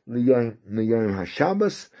Shir L'Yom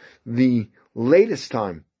HaShabbos. The latest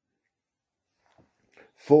time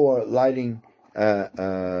for lighting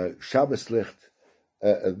Shabbos licht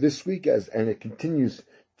this week, and it continues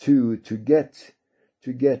to get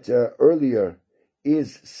earlier,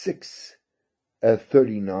 is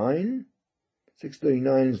 6:39.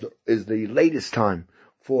 6:39 is the latest time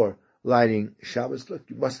for lighting Shabbos licht.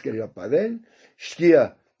 You must get it up by then.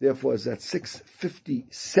 Shkia, therefore, is at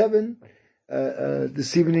 6:57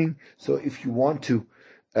 this evening. So if you want to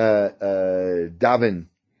daven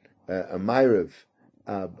a Ma'ariv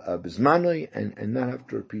Bismanoi and not have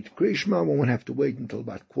to repeat Kriya Shema, one would have to wait until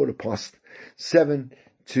about 7:15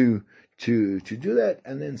 to do that,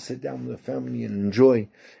 and then sit down with the family and enjoy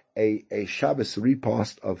a Shabbos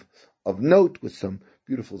repast of note with some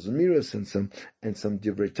beautiful Zemiras and some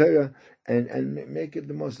Divrei Torah, and make it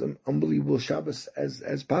the most unbelievable Shabbos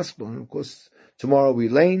as possible. And of course, tomorrow we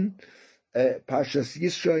lane Parshat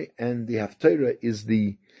Yitro, and the Haftarah is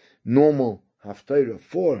the normal Haftarah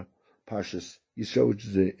for Parshat Yitro, which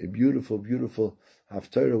is a beautiful, beautiful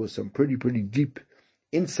Haftarah with some pretty deep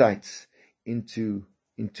insights into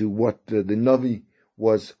what the Navi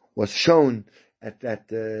was shown at that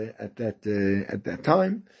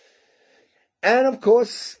time. And of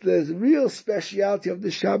course, the real speciality of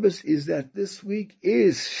the Shabbos is that this week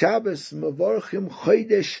is Shabbos Mevorchim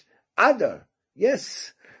Chodesh Adar.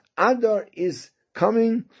 Yes, Adar is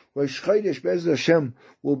coming. Rosh Chodesh Be'ez Hashem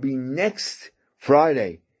will be next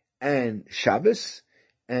Friday, and Shabbos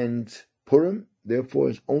and Purim,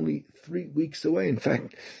 therefore, is only 3 weeks away. In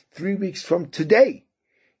fact, 3 weeks from today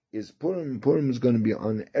is Purim. Purim is going to be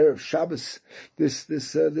on Erev Shabbos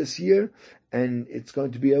this year, and it's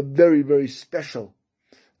going to be a very, very special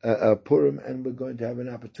Purim, and we're going to have an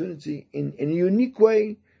opportunity in a unique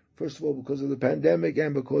way, first of all because of the pandemic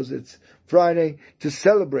and because it's Friday, to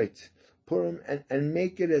celebrate Purim and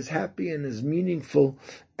make it as happy and as meaningful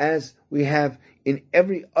as we have in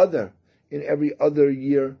every other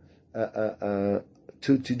year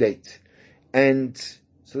to date. And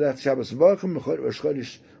so that's Shabbos Mevorchim, Rosh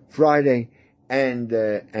Chodesh Friday, and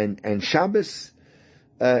Shabbos.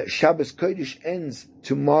 Shabbos Kodesh ends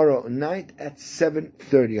tomorrow night at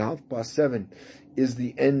 7:30. 7:30 is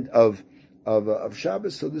the end of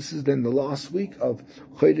Shabbos. So this is then the last week of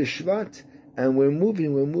Chodesh Shvat, and we're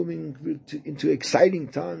moving into exciting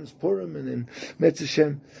times, Purim, and then Metz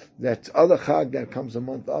Hashem, that other Chag that comes a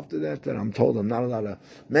month after that I'm told I'm not allowed to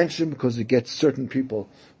mention because it gets certain people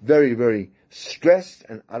very, very stressed,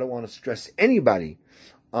 and I don't want to stress anybody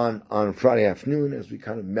on Friday afternoon as we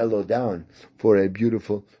kind of mellow down for a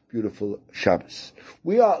beautiful, beautiful Shabbos.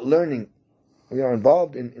 We are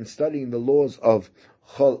involved in studying the laws of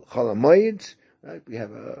Chol Hamoaid. Right, we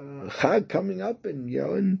have a Chag coming up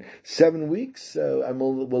in 7 weeks, and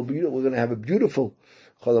we're going to have a beautiful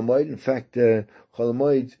Hamoaid. In fact,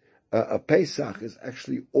 Hamoaid, Pesach is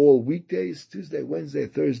actually all weekdays: Tuesday, Wednesday,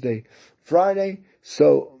 Thursday, Friday.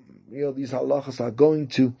 So these halachas are going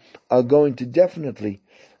to definitely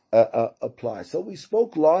apply. So we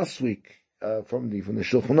spoke last week from the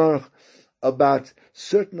Shulchan Aruch about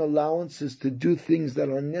certain allowances to do things that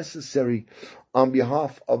are necessary on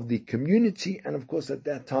behalf of the community, and of course at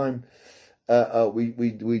that time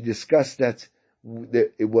we discussed that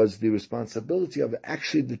it was the responsibility of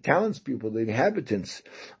actually the townspeople, the inhabitants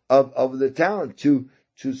of the town, to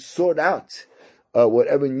sort out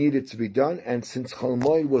whatever needed to be done. And since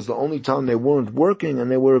Hamoaid was the only time they weren't working and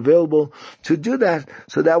they were available to do that,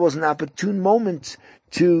 so that was an opportune moment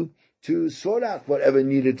to sort out whatever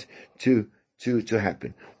needed to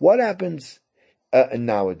happen. What happens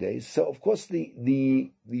nowadays? So of course the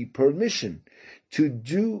permission to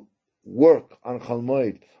do work on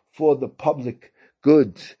Hamoaid for the public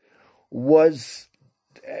good was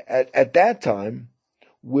at that time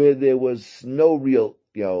where there was no real,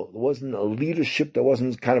 there wasn't a leadership, there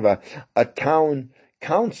wasn't kind of a town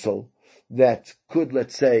council that could,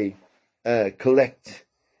 let's say, collect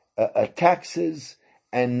taxes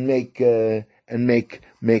and make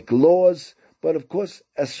laws. But of course,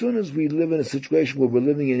 as soon as we live in a situation where we're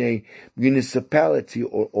living in a municipality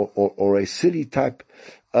or a city type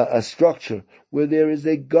a structure where there is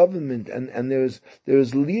a government and there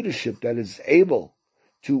is leadership that is able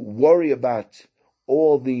to worry about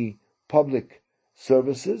all the public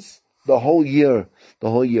services the whole year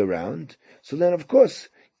round, so then of course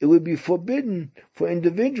it would be forbidden for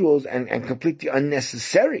individuals and completely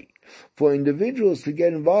unnecessary for individuals to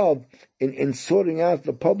get involved in sorting out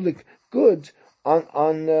the public goods on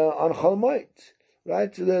Hamoaid,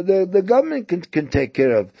 right? The government can take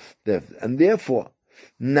care of that, and therefore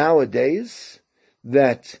nowadays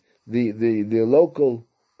that the local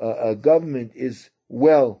government is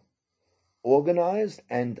well organized,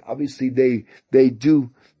 and obviously they do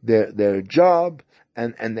their job,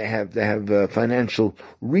 and they have financial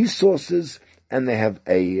resources, and they have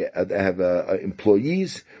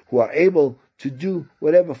employees who are able to do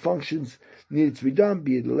whatever functions needed to be done,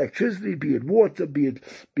 be it electricity, be it water, be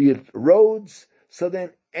it roads. So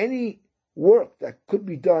then any work that could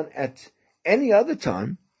be done at any other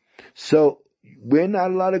time, so we're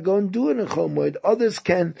not allowed to go and do it in Hamoaid. Others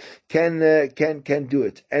can do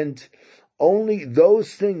it, and only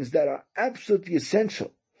those things that are absolutely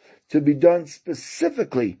essential to be done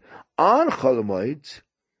specifically on Hamoaid.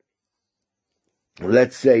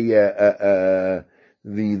 Let's say you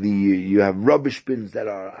have rubbish bins that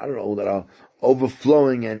are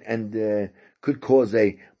overflowing and could cause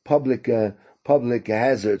a public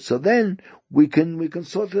hazard. So then we can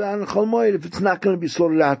sort it out in Hamoaid if it's not going to be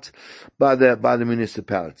sorted out by the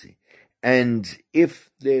municipality. And if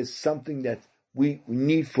there's something that we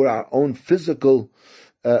need for our own physical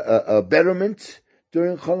betterment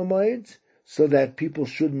during Hamoaid, so that people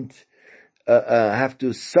shouldn't have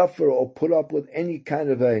to suffer or put up with any kind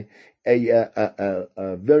of a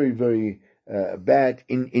very, very bad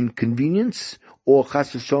inconvenience, or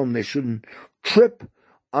chas v'shalom they shouldn't trip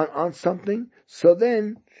on something. So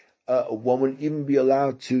then one would even be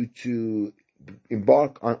allowed to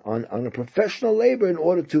embark on a professional labor in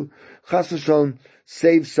order to chas v'shalom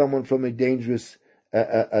save someone from a dangerous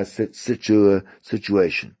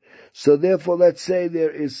situation. So therefore, let's say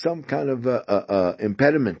there is some kind of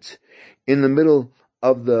impediment in the middle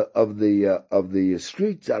of the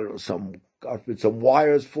streets. I don't know, some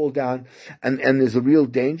wires fall down, and there's a real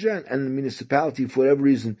danger, and the municipality, for whatever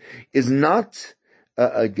reason, is not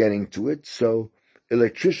getting to it. So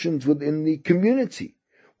electricians within the community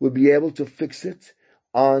will be able to fix it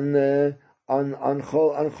on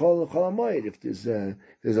Chol Hamoaid. If there's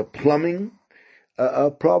a plumbing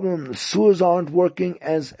problem, the sewers aren't working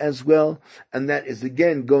as well, and that is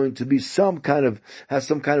again going to be some kind of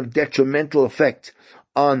detrimental effect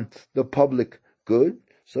on the public good.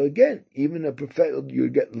 So again, even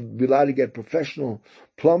you'd be allowed to get professional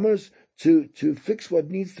plumbers to fix what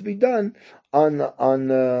needs to be done on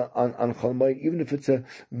Hamoaid, even if it's a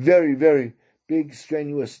very, very big,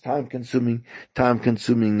 strenuous, time consuming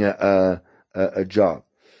a job.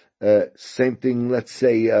 Same thing. Let's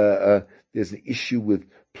say there's an issue with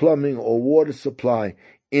plumbing or water supply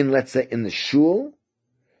let's say in the shul,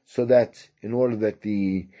 so that in order that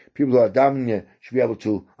the people who are davening should be able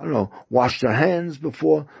to, wash their hands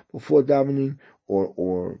before davening,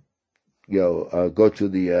 or go to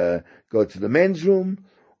the men's room,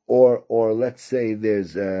 or let's say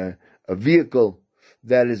there's a vehicle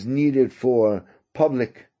that is needed for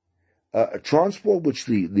public transport, which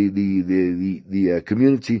the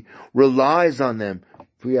community relies on them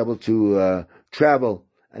to be able to travel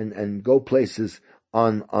and go places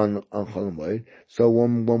on Chol Hamoaid. So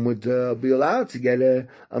one would be allowed to get a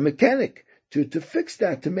mechanic to fix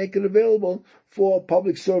that, to make it available for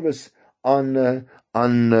public service on Chol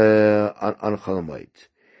Hamoaid.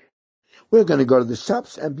 We're going to go to the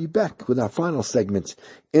shops and be back with our final segment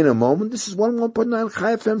in a moment. This is 101.9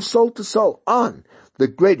 Chai FM, Soul to Soul, on the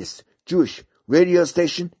greatest Jewish radio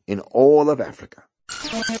station in all of Africa.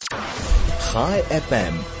 Chai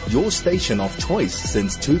FM, your station of choice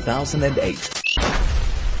since 2008.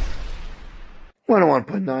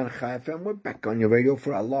 101.9 Chai FM, we're back on your radio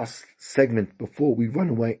for our last segment before we run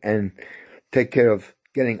away and take care of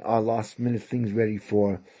getting our last minute things ready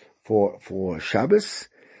for Shabbos.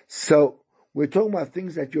 So, we're talking about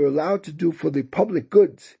things that you're allowed to do for the public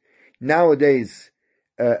good nowadays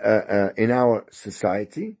in our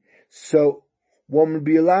society. So one would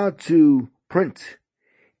be allowed to print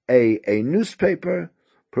a newspaper,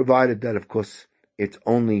 provided that, of course, it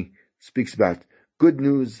only speaks about good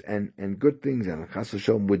news and good things, and Chas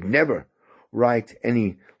v'Shalom would never write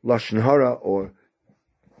any lashon hara or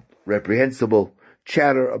reprehensible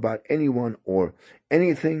chatter about anyone or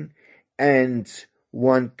anything, and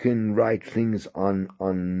one can write things on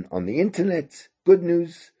the internet, good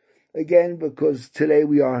news, again, because today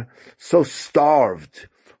we are so starved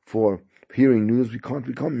for hearing news, we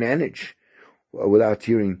can't manage without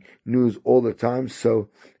hearing news all the time, so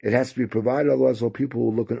it has to be provided, otherwise all people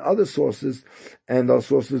will look in other sources, and those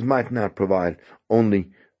sources might not provide only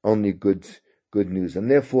good news, and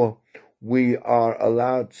therefore we are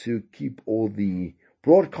allowed to keep all the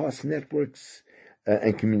broadcast networks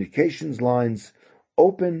and communications lines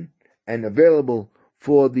open and available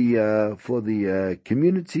for the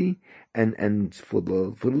community and for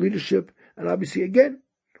the leadership, and obviously again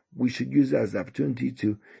we should use it as an opportunity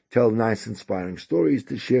to tell nice, inspiring stories,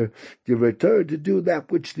 to share divrei Torah, to do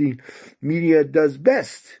that which the media does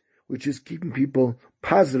best, which is keeping people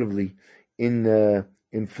positively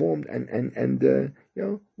informed and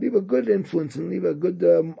leave a good influence and leave a good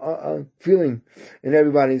feeling in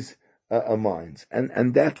everybody's minds,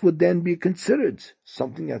 and that would then be considered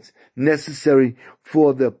something that's necessary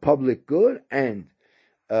for the public good and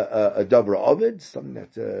a davar ovid, something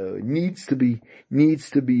that needs to be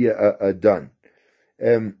done.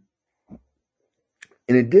 In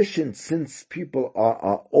addition, since people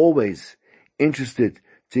are always interested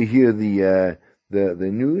to hear the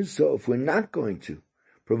news, so if we're not going to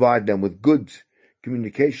provide them with good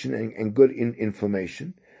communication and good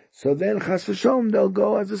information, so then Chas v'Shalom they'll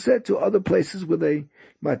go, as I said, to other places where they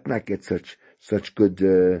might not get such good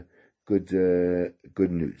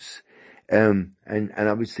news. And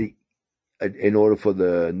obviously, in order for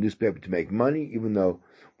the newspaper to make money, even though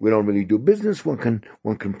we don't really do business, one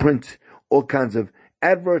can print all kinds of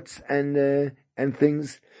adverts and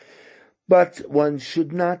things, but one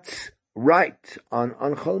should not write on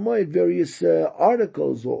Chol Hamoaid various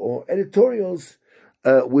articles or editorials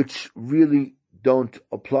which really don't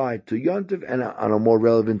apply to Yontif and are more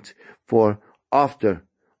relevant for after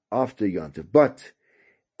Yontif. But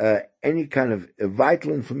any kind of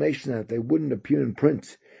vital information that they wouldn't appear in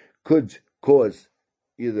print could cause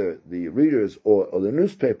either the readers or the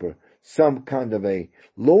newspaper some kind of a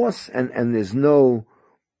loss, and there's no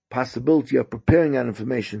possibility of preparing that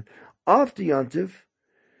information after Yontif.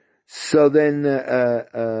 So then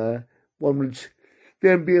one would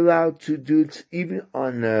then be allowed to do it even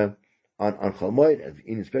on Chol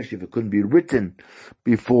Hamoaid, especially if it couldn't be written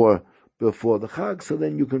before the Chag. So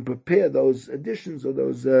then you can prepare those editions or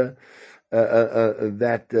those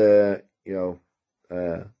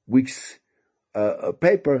week's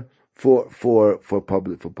paper for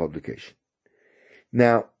publication.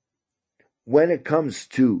 Now, when it comes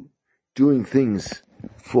to doing things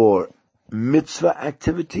for mitzvah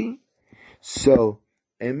activity, so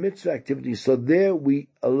there we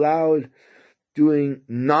allowed doing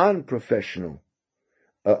non-professional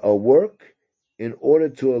work in order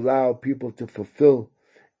to allow people to fulfill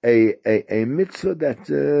a mitzvah that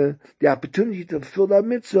the opportunity to fulfill that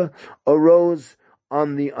mitzvah arose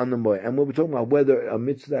on the moed. And we'll be talking about whether a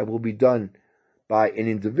mitzvah that will be done by an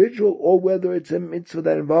individual or whether it's a mitzvah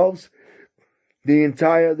that involves the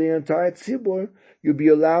entire tzibur. You'll be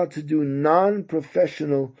allowed to do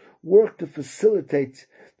non-professional work to facilitate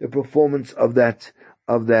the performance of that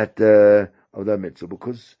mitzvah,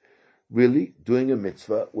 because really doing a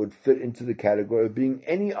mitzvah would fit into the category of being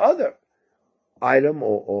any other item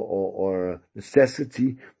or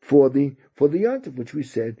necessity for the yontif, which we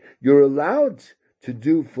said you're allowed to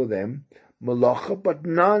do for them malacha, but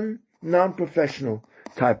non-professional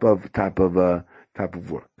type of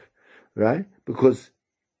work, right? Because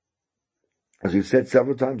as we've said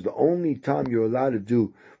several times, the only time you're allowed to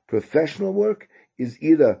do professional work is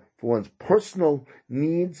either for one's personal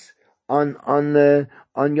needs on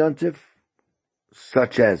Yontif,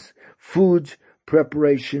 such as food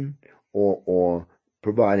preparation or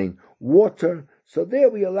providing water. So there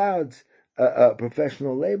we allowed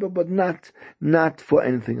professional labor, but not for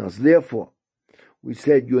anything else. Therefore, we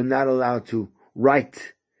said you're not allowed to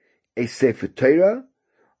write a Sefer Torah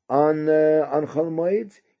on Chol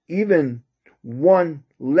Hamoaid, even one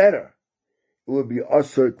letter. It would be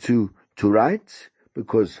usher to write,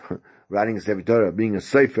 because writing a Sefer Torah, being a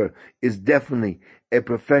sefer, is definitely a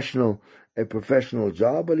professional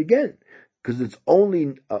job. But again, because it's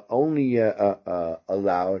only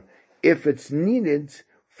allowed if it's needed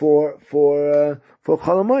for Chol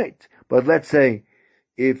Hamoaid. But let's say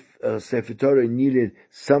if Sefer Torah needed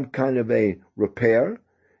some kind of a repair,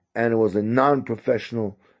 and it was a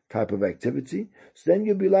non-professional type of activity, so then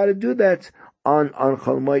you'll be allowed to do that on Chol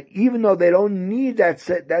Hamoaid, even though they don't need that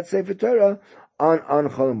Sefer Torah on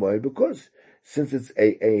Chol Hamoaid, because since it's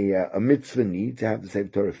a mitzvah need to have the Sefer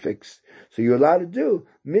Torah fixed, so you're allowed to do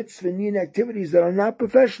mitzvah need activities that are not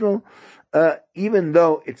professional, even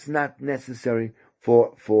though it's not necessary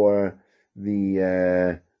for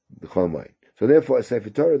the Chol Hamoaid. So therefore, a Sefer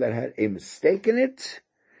Torah that had a mistake in it,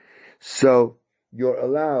 so you're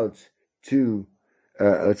allowed to,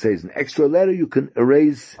 let's say it's an extra letter, you can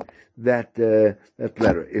erase that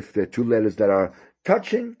letter. If there are two letters that are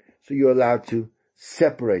touching, so you're allowed to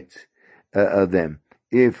separate them.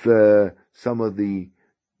 If some of the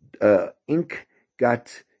ink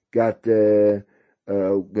got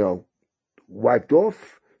wiped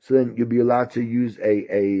off, so then you'll be allowed to use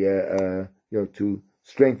to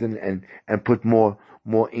strengthen and put more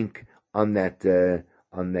ink on that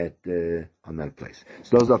place.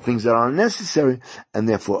 So those are things that are unnecessary and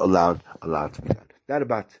therefore allowed to be done. That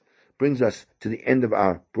about brings us to the end of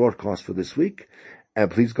our broadcast for this week. And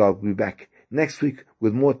please God, we'll be back next week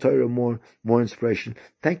with more Torah, more inspiration.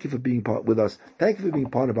 Thank you for being part with us. Thank you for being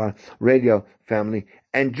part of our radio family.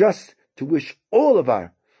 And just to wish all of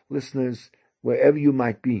our listeners, wherever you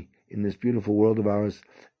might be in this beautiful world of ours,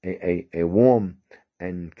 a warm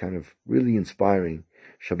and kind of really inspiring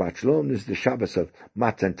Shabbat Shalom. This is the Shabbos of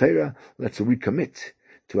Matan Torah. Let's recommit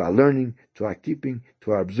to our learning, to our keeping,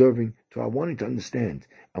 to our observing, to our wanting to understand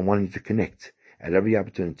and wanting to connect at every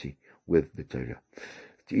opportunity with the Torah.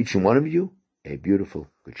 To each and one of you, a beautiful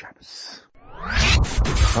good Shabbos.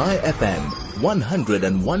 High FM,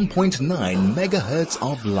 101.9 megahertz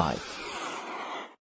of life.